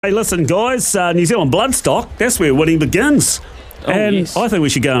Hey, listen, guys, New Zealand Bloodstock, that's where winning begins. Yes. I think we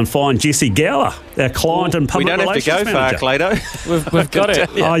should go and find Jessie Gower, our client and public relations manager. We don't have to go far, Clado. We've got it.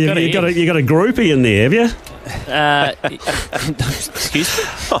 Oh, you got a groupie in there, have you? Excuse me?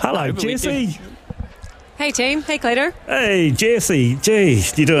 Hello, Jessie. Hey, team. Hey, Clado. Hey, Jessie.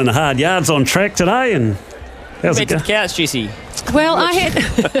 Geez, you're doing the hard yards on track today, and how's it Back to going? the couch, Jessie. Well,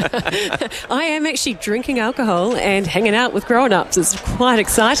 I am actually drinking alcohol and hanging out with grown-ups. It's quite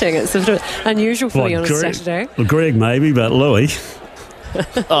exciting. It's sort of unusual for me on a Saturday. Well, Greg maybe, but Louis.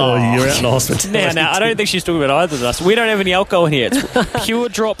 Oh, you're out in the hospital. No, I don't think she's talking about either of us. We don't have any alcohol in here. It's pure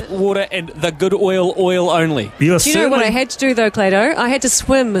drop water and the good oil only. Do you know what I had to do, though, Clado? I had to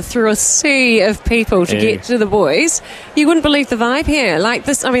swim through a sea of people to get to the boys. You wouldn't believe the vibe here. Like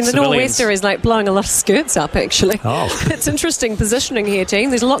this, I mean, the nor'wester is like blowing a lot of skirts up, actually. Oh. It's interesting positioning here, team.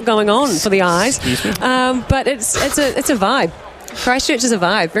 There's a lot going on for the eyes. But it's a vibe. Christchurch is a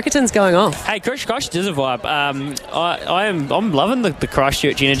vibe. Rickerton's going off. Hey, Christchurch is a vibe. I'm loving the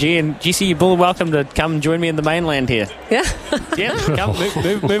Christchurch energy, and Jessie, you're more welcome to come and join me in the mainland here. Yeah. Yeah, come,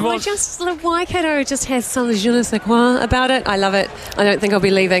 move on. Waikato just has some je ne sais quoi about it. I love it. I don't think I'll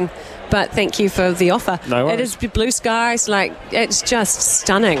be leaving, but thank you for the offer. No worries. It is blue skies, like it's just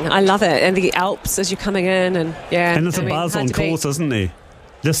stunning. I love it, and the Alps as you're coming in, and yeah. And there's a buzz on course, isn't there?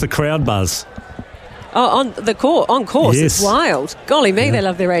 Just the crowd buzz. Oh, on course, yes. It's wild. Golly me, They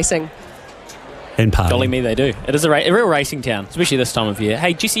love their racing. And party. Golly me, they do. It is a real racing town, especially this time of year.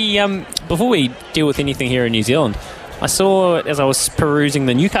 Hey, Jessie, before we deal with anything here in New Zealand, I saw, as I was perusing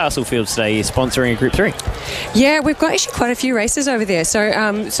the Newcastle fields today, you're sponsoring a Group 3. Yeah, we've got actually quite a few races over there.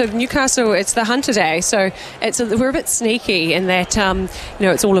 So Newcastle, it's the Hunter Day. So we're a bit sneaky in that,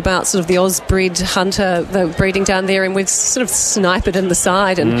 it's all about sort of the Ausbred Hunter, the breeding down there, and we've sort of sniped it in the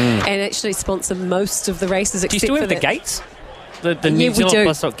side and actually sponsor most of the races. Do you still have the gates? The New Zealand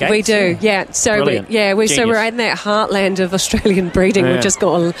Bloodstock gates? We do, yeah. So we're in that heartland of Australian breeding. Yeah.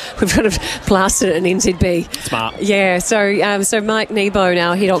 We've kind of plastered it in NZB. Smart. Yeah. So Mike Nebo,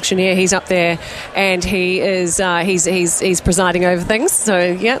 our head auctioneer, he's up there, and he is he's presiding over things. So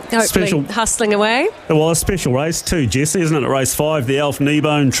yeah, hopefully hustling away. Well, a special race too, Jessie, isn't it? Race 5, the Alf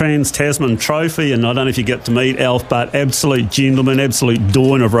Kneebone Trans-Tasman Trophy, and I don't know if you get to meet Alf, but absolute gentleman, absolute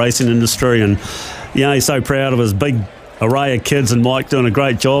dawn of racing industry, and he's so proud of his big array of kids, and Mike doing a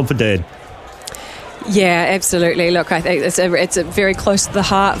great job for Dad. Yeah, absolutely. Look, I think it's very close to the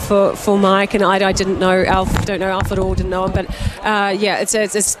heart for Mike, and I didn't know Alf. Don't know Alf at all. Didn't know him, but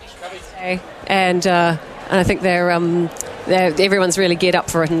it's and I think they're everyone's really geared up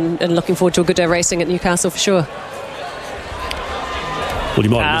for it and looking forward to a good day of racing at Newcastle for sure. Well,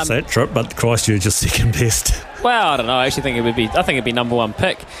 you might miss that trip, but Christchurch is second best. Well, I don't know. I actually think it'd be number one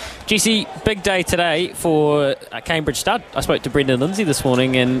pick. Jessie, big day today for Cambridge Stud. I spoke to Brendan Lindsay this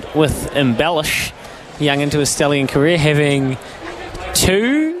morning, and with Embellish, young into his stallion career, having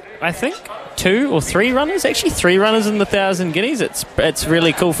two or three runners, actually 3 runners in the 1,000 guineas. It's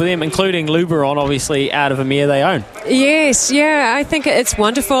really cool for them, including Luberon, obviously, out of a mare they own. Yes, yeah, I think it's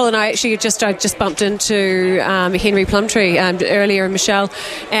wonderful, and I just bumped into Henry Plumtree earlier and Michelle,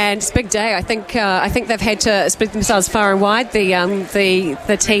 and it's a big day. I think they've had to split themselves far and wide,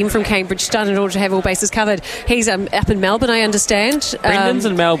 the team from Cambridge Stud, in order to have all bases covered. He's up in Melbourne, I understand. Brendan's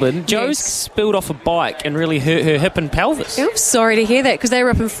in Melbourne. Joe's spilled off a bike and really hurt her hip and pelvis. I'm sorry to hear that, because they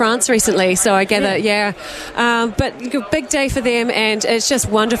were up in France recently, so I gather, but big day for them, and it's just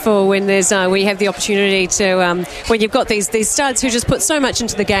wonderful when we have the opportunity to when you've got these studs who just put so much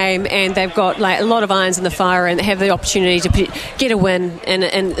into the game, and they've got like a lot of irons in the fire, and have the opportunity to get a win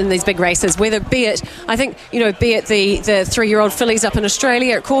in these big races. Whether be it the 3-year-old fillies up in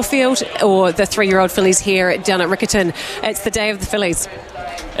Australia at Caulfield, or the 3-year-old fillies here down at Rickerton, it's the day of the fillies.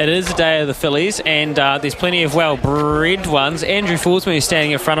 It is the day of the fillies, and there's plenty of well-bred ones. Andrew Forsman, who's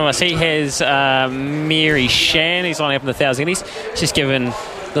standing in front of us, he has Mary Shan. He's lining up in the 1,000 guineas. She's given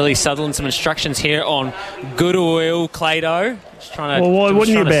Lily Sutherland some instructions here on good oil, Clado. Why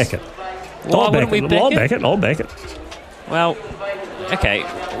wouldn't you back it? Why wouldn't we back it? I'll back it. Well, okay.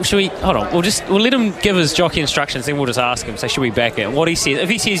 Should we? Hold on. We'll let him give his jockey instructions, then we'll just ask him. So, should we back it? What he says. If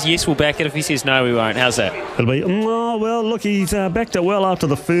he says yes, we'll back it. If he says no, we won't. How's that? It'll be look, he's backed it well after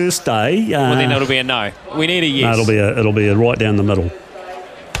the first day. Well, then it'll be a no. We need a yes. No, it'll be a right down the middle.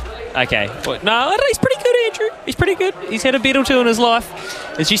 Okay. No, he's pretty good, Andrew. Andrew. He's pretty good. He's had a bet or two in his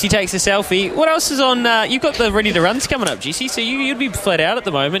life. As Jessie takes a selfie. What else is on? You've got the Ready to Runs coming up, Jessie, so you'd be flat out at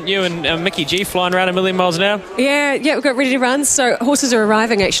the moment. You and Mickey G flying around a million miles an hour. Yeah, we've got Ready to Run. So horses are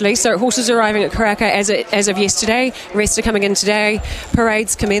arriving, actually. So horses are arriving at Karaka as of yesterday. Rest are coming in today.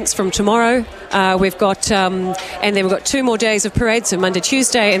 Parades commence from tomorrow. We've got, and then we've got 2 more days of parades, so Monday,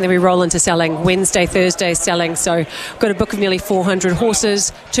 Tuesday, and then we roll into selling. Wednesday, Thursday, selling. So we've got a book of nearly 400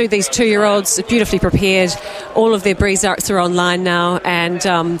 horses. These 2-year-olds, beautifully prepared. All of their breeze arts are online now,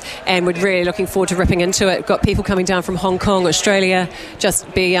 and we're really looking forward to ripping into it. Got people coming down from Hong Kong, Australia.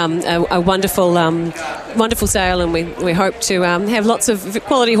 Just be a wonderful sale, and we hope to have lots of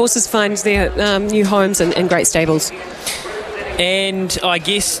quality horses find their new homes and great stables. And I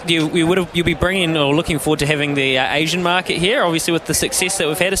guess you'll be bringing or looking forward to having the Asian market here, obviously with the success that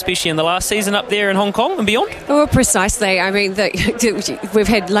we've had, especially in the last season up there in Hong Kong and beyond. Well, precisely. I mean, we've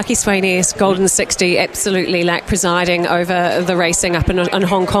had Lucky Swain-Est, Golden 60, absolutely presiding over the racing up in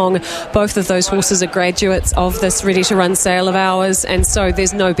Hong Kong. Both of those horses are graduates of this ready-to-run sale of ours, and so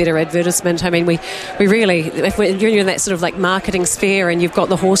there's no better advertisement. I mean, we really, if you're in that sort of marketing sphere and you've got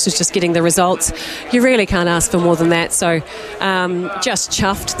the horses just getting the results, you really can't ask for more than that. So just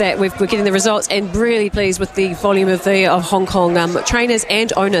chuffed that we're getting the results, and really pleased with the volume of Hong Kong trainers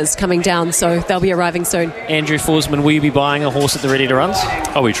and owners coming down, so they'll be arriving soon. Andrew Forsman, will you be buying a horse at the Ready to Runs?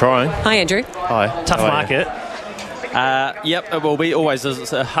 Are we trying? Hi, Andrew. Hi. Tough market. Yep, it will be. Always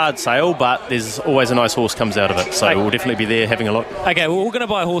it's a hard sale, but there's always a nice horse comes out of it, so we'll definitely be there having a look. Okay, well, we're going to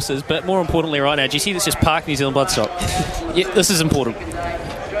buy horses, but more importantly right now, do you see this just parked New Zealand Bloodstock? Yeah, this is important.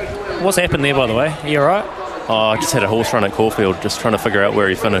 What's happened there, by the way? Are you all right? I just had a horse run at Caulfield, just trying to figure out where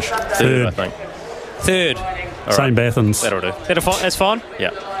he finished. Third, I think. Third. All St. Bathans. That'll do. That's fine?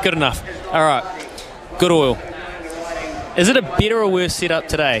 Yeah. Good enough. All right. Good oil. Is it a better or worse setup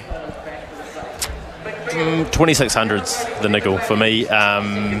today? 2600's the niggle for me.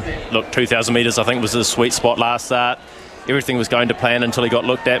 Look, 2,000 metres I think was his sweet spot last start. Everything was going to plan until he got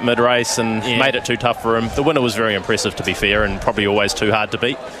looked at mid-race and made it too tough for him. The winner was very impressive, to be fair, and probably always too hard to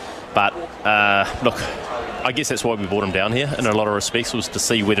beat. But, look, I guess that's why we brought him down here in a lot of respects, was to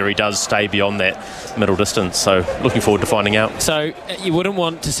see whether he does stay beyond that middle distance. So looking forward to finding out. So you wouldn't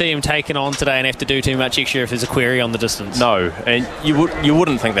want to see him taken on today and have to do too much extra if there's a query on the distance? No, and you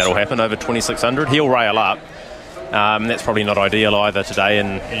wouldn't think that'll happen over 2600. He'll rail up. That's probably not ideal either today,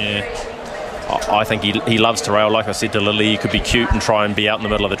 and I think he loves to rail. Like I said to Lily, he could be cute and try and be out in the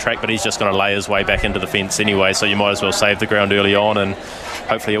middle of the track, but he's just going to lay his way back into the fence anyway, so you might as well save the ground early on, and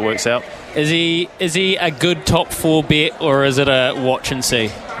hopefully it works out. Is he a good top 4 bet, or is it a watch and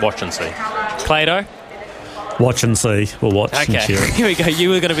see? Watch and see. Clado? Watch and see. We'll watch and cheer. Here we go.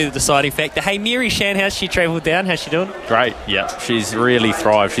 You were going to be the deciding factor. Hey, Mary Shan, how's she travelled down? How's she doing? Great, yeah. She's really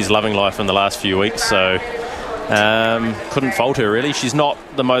thrived. She's loving life in the last few weeks, so couldn't fault her, really. She's not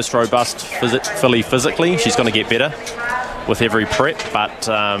the most robust physically. She's going to get better with every prep, but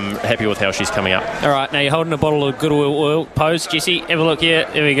happy with how she's coming up. All right, now you're holding a bottle of good oil pose. Jessie, have a look here.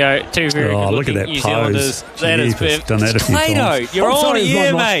 There we go. Two very good look at that New Zealanders. pose. That is perfect. Done that a few times. You're on sorry,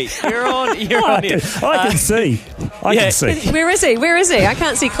 here, mate. You're on here. I can see. I can see. Where is he? I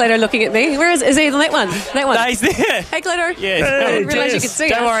can't see Clado looking at me. Where is he? On that one? No, he's there. Hey, Clado. Yeah, I didn't realise you could see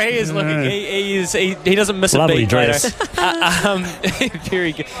Don't us. worry, he is looking. He doesn't miss Lovely a beat, dress. Clado.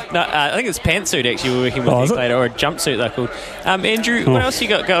 Very good. No, I think it's pantsuit actually we're working with is it? Clado, or a jumpsuit they're called. Andrew, what else you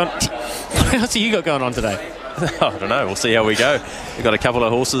got going? What else have you got going on today? I don't know. We'll see how we go. We've got a couple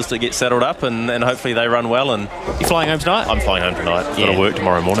of horses to get saddled up, and hopefully they run well. And You flying home tonight? I'm flying home tonight. I've got to work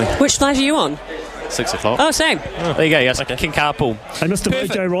tomorrow morning. Which flight are you on? 6 o'clock. Oh, same. There you go. Yes, can carpool. Hey, Mr.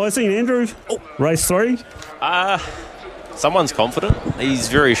 Mojo Rising, Andrew. Race 3. Someone's confident. He's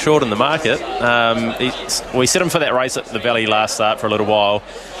very short in the market. We set him for that race at the Valley last start for a little while.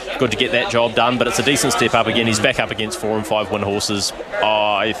 Good to get that job done, but it's a decent step up again. He's back up against 4 and 5 win horses.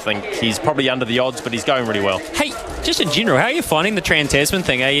 I think he's probably under the odds, but he's going really well. Hey, just in general, how are you finding the Trans-Tasman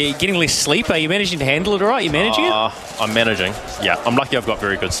thing? Are you getting less sleep? Are you managing to handle it all right? Are you managing it? I'm managing. Yeah, I'm lucky I've got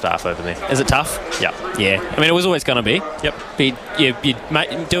very good staff over there. Is it tough? Yeah. Yeah. I mean, it was always going to be. Yep. But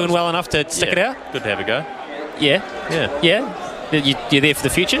you're doing well enough to stick it out? Good to have a go. Yeah. You're there for the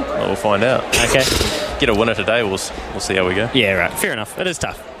future? Well, we'll find out. Okay. Get a winner today. We'll see how we go. Yeah, right. Fair enough. It is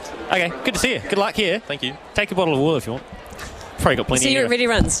tough. Okay, good to see you. Good luck here. Thank you. Take a bottle of water if you want. Probably got plenty. See you at Ready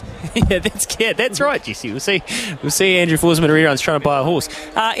Runs. That's right, Jessie. We'll see Andrew Forsman at Reruns trying to buy a horse.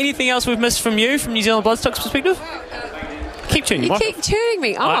 Anything else we've missed from you, from New Zealand Bloodstock's perspective? keep turning You your keep turning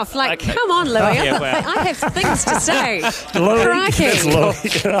me off. okay. Come on, Louis. Yeah, well. I have things to say. Louis, Crikey. that's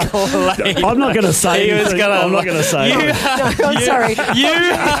Louis. I'm not going to say anything. I'm not going to say anything. No, I'm sorry.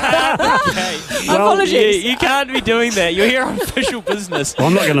 Apologies. You can't be doing that. You're here on official business.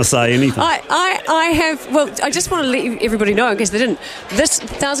 I'm not going to say anything. I have. Well, I just want to let everybody know in case they didn't. This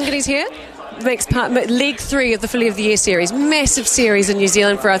 1,000 guineas here makes part League 3 of the Filly of the Year series. Massive series in New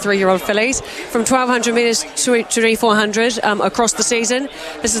Zealand for our 3-year-old fillies, from 1,200 metres to 2,400 across the season.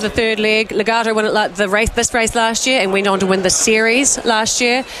 This is the third leg. Legato won this race last year and went on to win the series last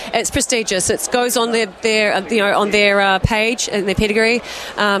year. It's prestigious. It goes on their page and their pedigree.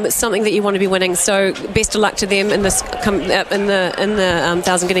 It's something that you want to be winning. So best of luck to them in this in the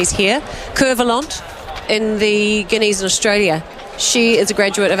 1,000 guineas here. Curvalant in the guineas in Australia. She is a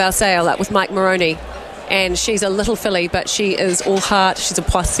graduate of our sale up with Mike Moroney, and she's a little filly, but she is all heart. She's a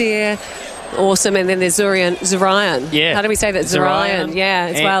poissier, awesome. And then there's Zurian. Yeah. How do we say that? Zurian.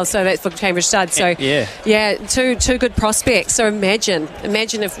 Yeah, as well. So that's for Cambridge Stud. So two good prospects. So imagine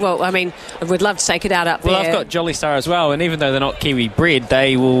if. Well, I mean, I would love to take it out up there. Well, I've got Jolly Star as well, and even though they're not Kiwi bred,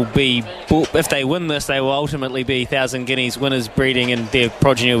 they will be. If they win this, they will ultimately be 1,000 guineas winners breeding, and their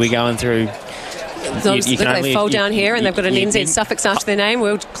progeny will be going through. They fold down here and they've got an NZ suffix after their name.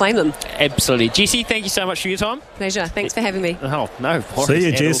 We'll claim them. Absolutely. Jessie, thank you so much for your time. Pleasure. Thanks for having me. Oh, no. See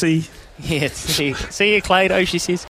you, Jessie. Yeah, see you, Clado, she says.